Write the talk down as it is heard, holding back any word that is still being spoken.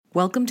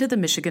Welcome to the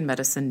Michigan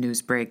Medicine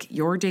News Break,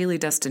 your daily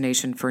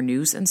destination for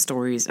news and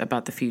stories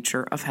about the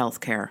future of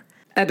healthcare.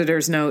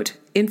 Editor's note: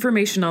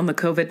 information on the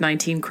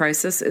COVID-19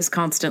 crisis is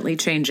constantly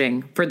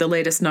changing. For the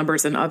latest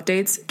numbers and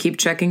updates, keep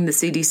checking the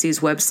CDC's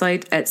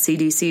website at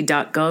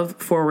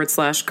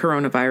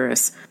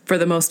cdc.gov/coronavirus. For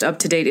the most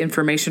up-to-date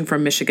information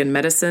from Michigan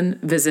Medicine,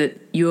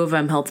 visit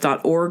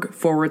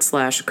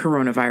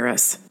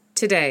uofmhealth.org/coronavirus.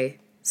 Today,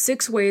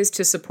 6 ways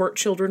to support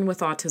children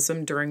with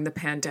autism during the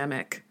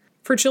pandemic.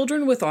 For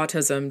children with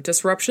autism,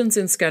 disruptions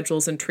in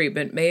schedules and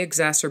treatment may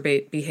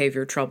exacerbate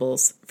behavior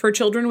troubles. For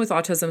children with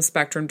autism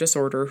spectrum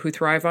disorder who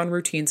thrive on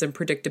routines and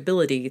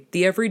predictability,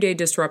 the everyday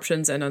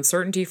disruptions and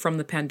uncertainty from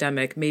the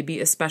pandemic may be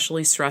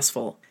especially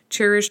stressful.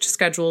 Cherished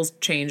schedules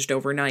changed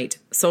overnight,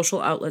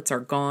 social outlets are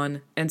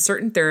gone, and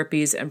certain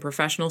therapies and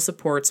professional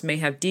supports may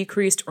have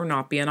decreased or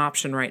not be an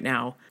option right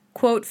now.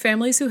 Quote,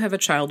 families who have a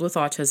child with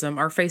autism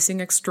are facing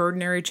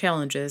extraordinary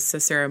challenges,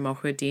 says Sarah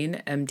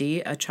Mohuddin,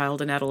 MD, a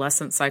child and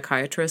adolescent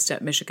psychiatrist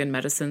at Michigan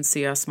Medicine's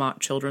C.S.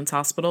 Mott Children's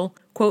Hospital.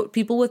 Quote,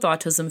 people with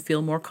autism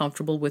feel more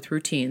comfortable with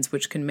routines,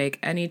 which can make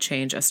any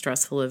change a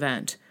stressful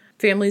event.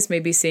 Families may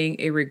be seeing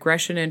a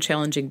regression in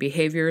challenging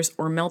behaviors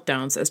or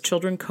meltdowns as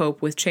children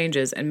cope with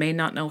changes and may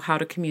not know how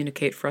to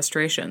communicate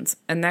frustrations,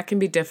 and that can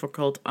be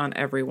difficult on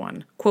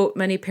everyone. Quote,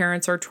 many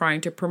parents are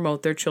trying to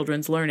promote their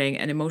children's learning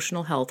and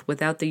emotional health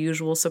without the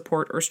usual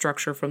support or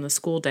structure from the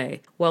school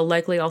day, while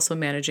likely also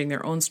managing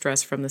their own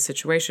stress from the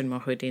situation,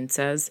 Mohuddin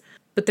says.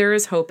 But there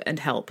is hope and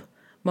help.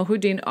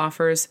 Mohuddin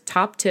offers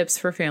top tips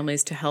for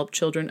families to help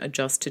children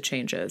adjust to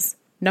changes.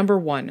 Number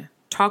 1,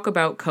 talk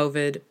about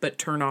COVID, but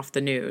turn off the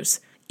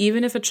news.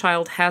 Even if a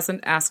child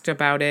hasn't asked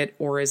about it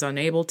or is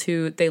unable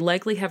to, they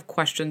likely have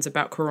questions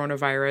about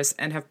coronavirus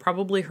and have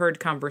probably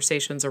heard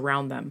conversations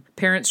around them.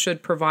 Parents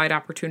should provide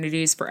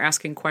opportunities for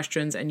asking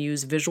questions and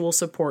use visual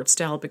supports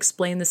to help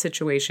explain the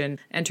situation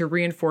and to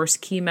reinforce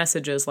key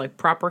messages like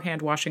proper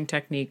hand washing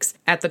techniques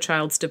at the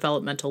child's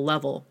developmental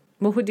level.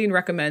 Mohuddin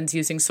recommends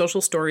using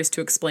social stories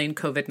to explain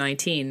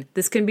COVID-19.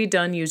 This can be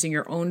done using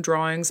your own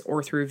drawings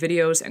or through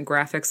videos and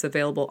graphics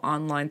available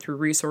online through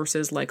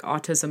resources like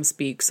Autism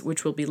Speaks,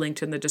 which will be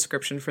linked in the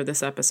description for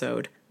this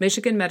episode.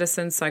 Michigan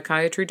Medicine's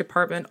Psychiatry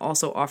Department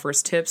also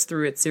offers tips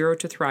through its Zero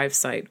to Thrive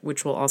site,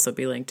 which will also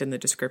be linked in the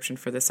description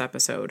for this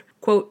episode.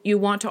 Quote, you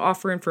want to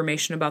offer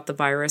information about the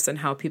virus and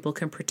how people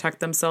can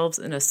protect themselves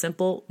in a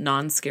simple,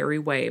 non-scary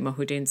way,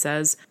 Mohuddin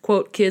says.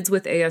 Quote, kids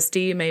with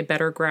ASD may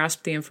better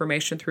grasp the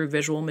information through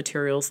visual materials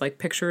like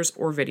pictures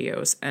or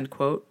videos, end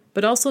quote.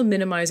 But also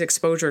minimize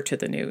exposure to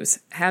the news.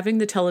 Having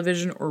the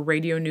television or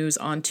radio news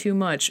on too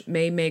much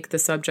may make the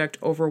subject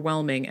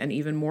overwhelming and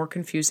even more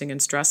confusing and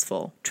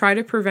stressful. Try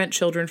to prevent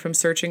children from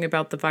searching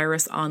about the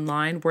virus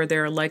online where they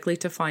are likely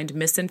to find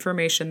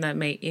misinformation that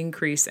may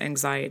increase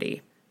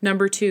anxiety.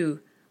 Number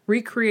 2,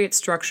 recreate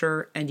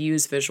structure and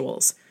use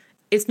visuals.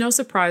 It's no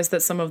surprise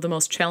that some of the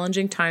most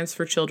challenging times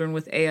for children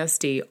with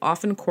ASD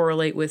often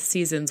correlate with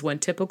seasons when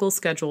typical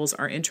schedules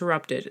are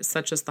interrupted,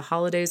 such as the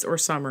holidays or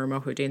summer,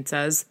 Mohuddin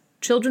says.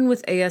 Children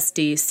with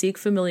ASD seek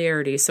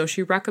familiarity, so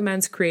she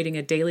recommends creating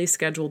a daily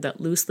schedule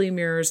that loosely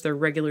mirrors their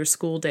regular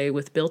school day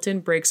with built-in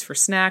breaks for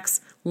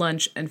snacks,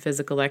 lunch, and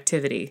physical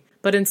activity.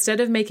 But instead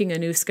of making a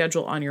new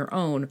schedule on your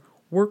own,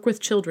 work with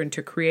children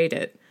to create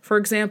it. For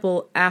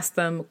example, ask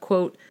them,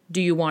 quote, do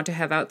you want to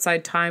have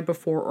outside time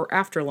before or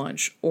after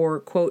lunch? Or,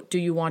 quote, do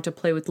you want to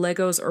play with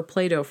Legos or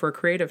Play-Doh for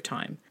creative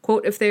time?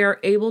 Quote, if they are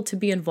able to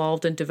be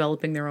involved in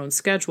developing their own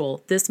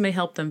schedule, this may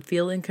help them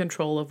feel in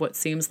control of what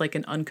seems like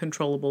an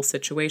uncontrollable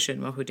situation,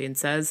 Mohuddin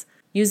says.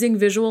 Using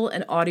visual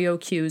and audio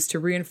cues to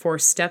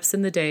reinforce steps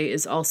in the day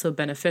is also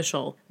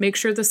beneficial. Make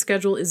sure the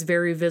schedule is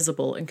very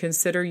visible and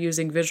consider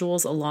using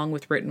visuals along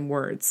with written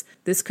words.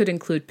 This could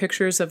include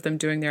pictures of them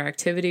doing their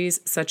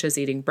activities, such as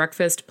eating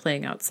breakfast,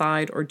 playing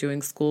outside, or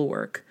doing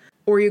schoolwork.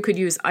 Or you could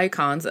use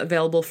icons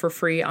available for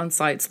free on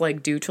sites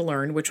like Do to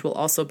Learn, which will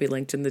also be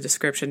linked in the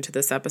description to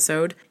this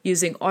episode,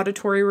 using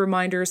auditory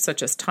reminders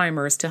such as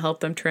timers to help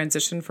them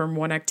transition from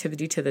one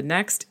activity to the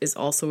next is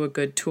also a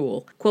good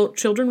tool. Quote,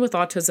 children with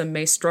autism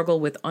may struggle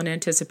with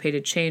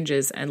unanticipated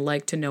changes and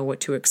like to know what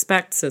to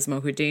expect, says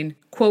Mohuddin.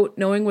 Quote,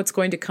 knowing what's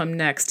going to come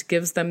next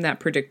gives them that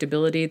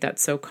predictability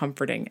that's so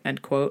comforting,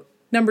 end quote.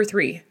 Number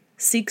 3,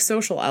 seek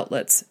social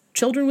outlets.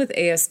 Children with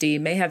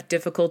ASD may have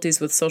difficulties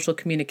with social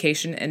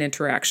communication and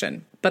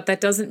interaction, but that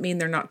doesn't mean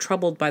they're not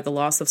troubled by the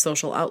loss of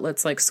social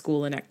outlets like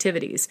school and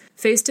activities.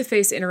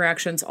 Face-to-face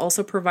interactions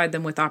also provide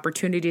them with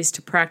opportunities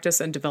to practice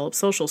and develop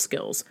social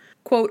skills.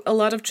 Quote, a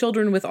lot of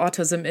children with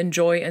autism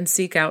enjoy and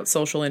seek out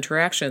social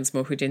interactions,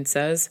 Mohuddin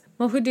says.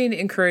 Mohuddin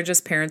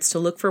encourages parents to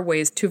look for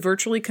ways to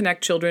virtually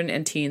connect children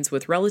and teens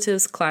with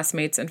relatives,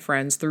 classmates, and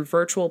friends through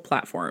virtual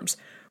platforms.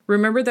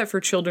 Remember that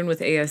for children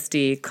with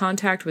ASD,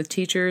 contact with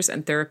teachers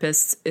and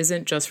therapists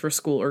isn't just for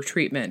school or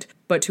treatment,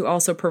 but to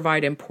also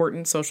provide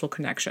important social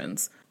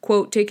connections.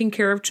 Quote, taking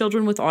care of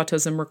children with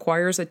autism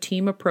requires a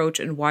team approach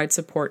and wide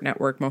support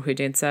network,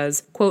 Mohideen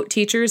says. Quote,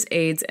 teachers,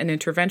 aides, and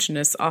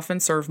interventionists often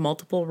serve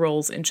multiple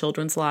roles in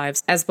children's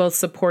lives as both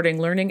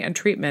supporting learning and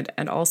treatment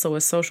and also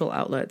as social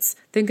outlets.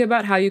 Think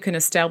about how you can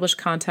establish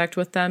contact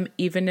with them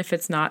even if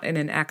it's not in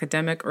an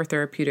academic or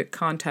therapeutic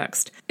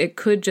context. It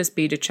could just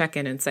be to check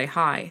in and say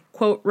hi.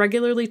 Quote,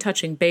 regularly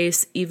touching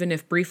base, even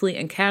if briefly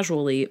and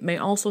casually, may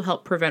also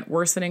help prevent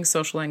worsening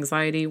social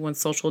anxiety when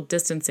social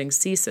distancing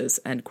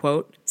ceases, end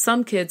quote.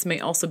 Some kids may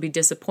also be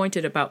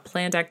disappointed about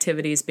planned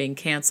activities being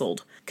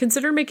canceled.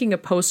 Consider making a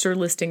poster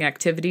listing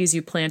activities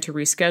you plan to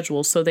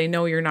reschedule so they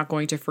know you're not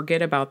going to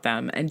forget about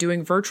them, and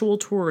doing virtual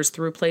tours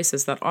through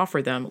places that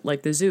offer them,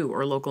 like the zoo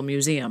or local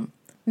museum.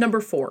 Number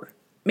 4.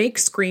 Make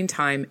screen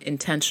time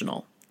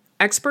intentional.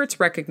 Experts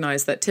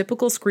recognize that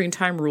typical screen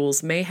time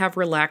rules may have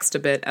relaxed a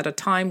bit at a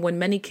time when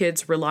many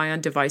kids rely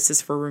on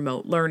devices for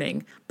remote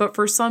learning. But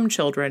for some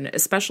children,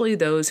 especially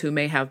those who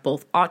may have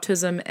both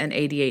autism and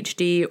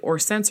ADHD or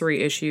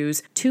sensory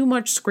issues, too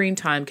much screen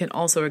time can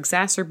also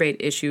exacerbate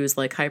issues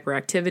like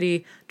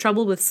hyperactivity,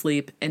 trouble with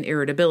sleep, and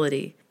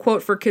irritability.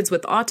 Quote, for kids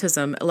with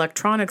autism,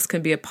 electronics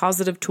can be a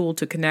positive tool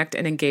to connect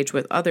and engage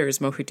with others,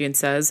 Mohideen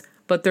says,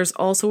 but there's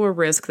also a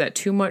risk that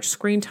too much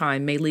screen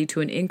time may lead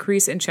to an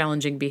increase in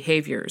challenging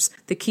behaviors.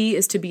 The key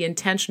is to be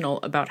intentional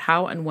about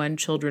how and when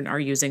children are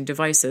using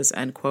devices,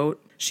 end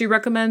quote. She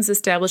recommends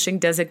establishing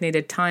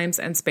designated times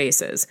and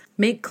spaces.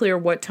 Make clear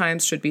what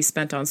times should be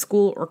spent on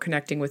school or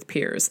connecting with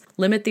peers.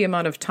 Limit the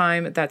amount of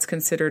time that's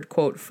considered,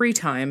 quote, free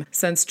time,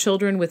 since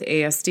children with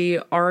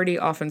ASD already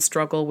often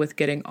struggle with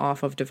getting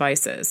off of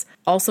devices.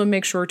 Also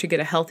make sure to get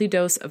a healthy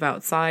dose of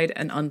outside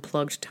and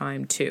unplugged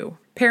time too.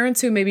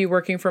 Parents who may be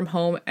working from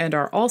home and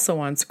are also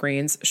on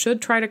screens should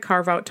try to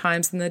carve out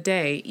times in the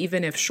day,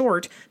 even if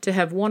short, to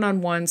have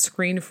one-on-one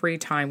screen-free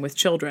time with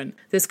children.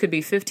 This could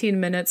be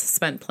 15 minutes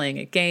spent playing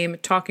a game,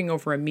 talking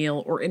over a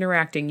meal, or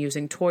interacting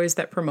using toys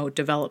that promote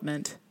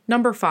development.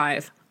 Number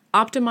 5.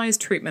 Optimize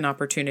treatment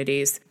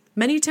opportunities.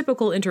 Many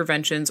typical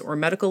interventions or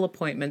medical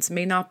appointments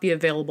may not be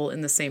available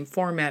in the same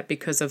format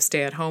because of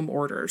stay-at-home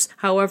orders.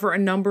 However, a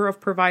number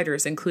of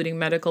providers, including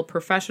medical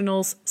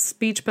professionals,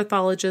 speech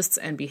pathologists,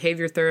 and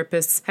behavior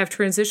therapists, have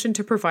transitioned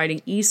to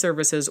providing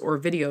e-services or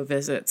video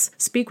visits.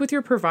 Speak with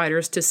your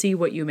providers to see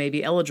what you may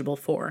be eligible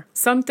for.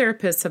 Some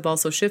therapists have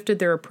also shifted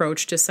their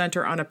approach to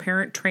center on a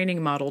parent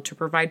training model to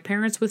provide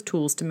parents with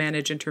tools to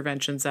manage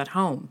interventions at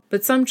home.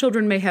 But some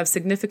children may have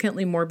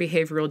significantly more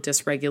behavioral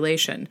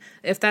dysregulation.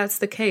 If that's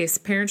the case,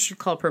 parents should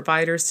call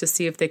providers to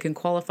see if they can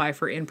qualify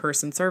for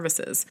in-person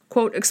services.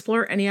 Quote,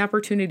 explore any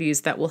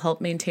opportunities that will help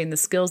maintain the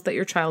skills that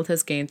your child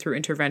has gained through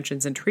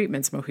interventions and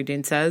treatments,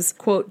 Mohideen says.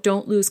 Quote,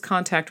 don't lose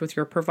contact with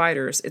your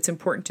providers. It's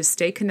important to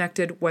stay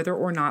connected whether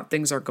or not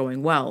things are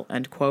going well,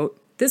 end quote.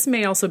 This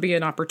may also be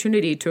an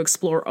opportunity to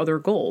explore other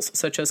goals,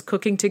 such as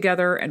cooking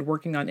together and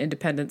working on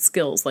independent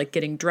skills like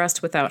getting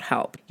dressed without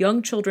help.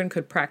 Young children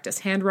could practice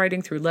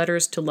handwriting through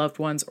letters to loved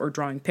ones or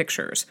drawing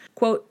pictures.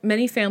 Quote,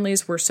 many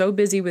families were so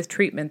busy with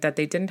treatment that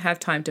they didn't have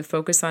time to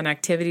focus on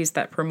activities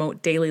that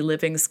promote daily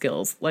living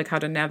skills, like how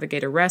to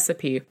navigate a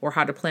recipe or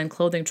how to plan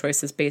clothing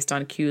choices based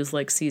on cues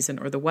like season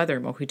or the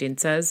weather, Mohideen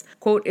says.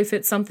 Quote, if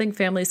it's something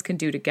families can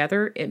do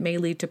together, it may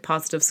lead to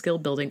positive skill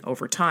building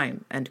over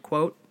time, end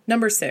quote.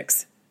 Number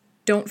 6.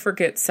 Don't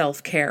forget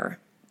self-care.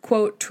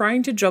 Quote,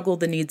 trying to juggle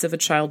the needs of a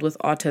child with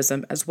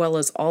autism as well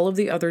as all of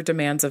the other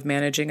demands of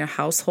managing a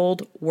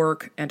household,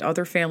 work, and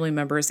other family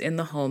members in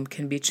the home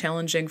can be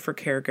challenging for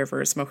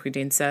caregivers,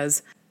 Mohideen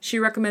says. She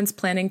recommends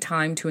planning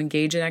time to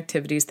engage in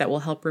activities that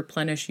will help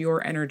replenish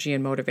your energy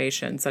and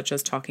motivation, such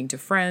as talking to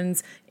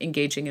friends,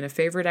 engaging in a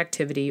favorite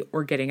activity,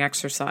 or getting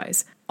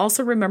exercise.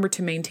 Also remember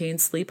to maintain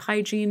sleep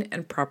hygiene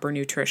and proper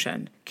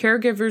nutrition.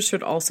 Caregivers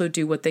should also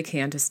do what they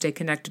can to stay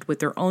connected with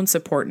their own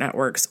support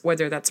networks,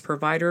 whether that's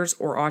providers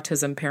or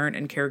autism parent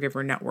and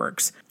caregiver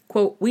networks.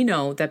 Quote, we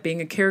know that being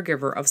a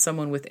caregiver of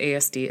someone with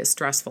ASD is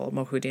stressful,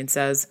 Mohideen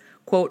says.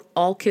 Quote,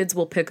 all kids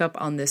will pick up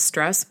on this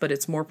stress, but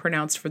it's more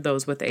pronounced for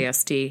those with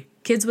ASD.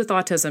 Kids with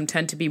autism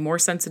tend to be more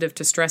sensitive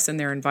to stress in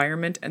their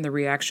environment and the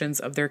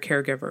reactions of their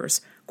caregivers.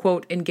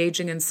 Quote,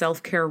 engaging in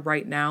self-care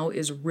right now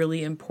is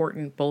really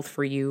important both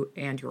for you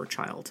and your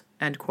child,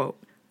 end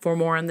quote. For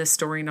more on this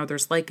story and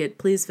others like it,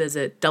 please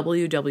visit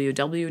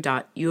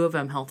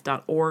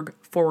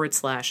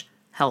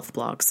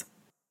www.uofmhealth.org/healthblogs.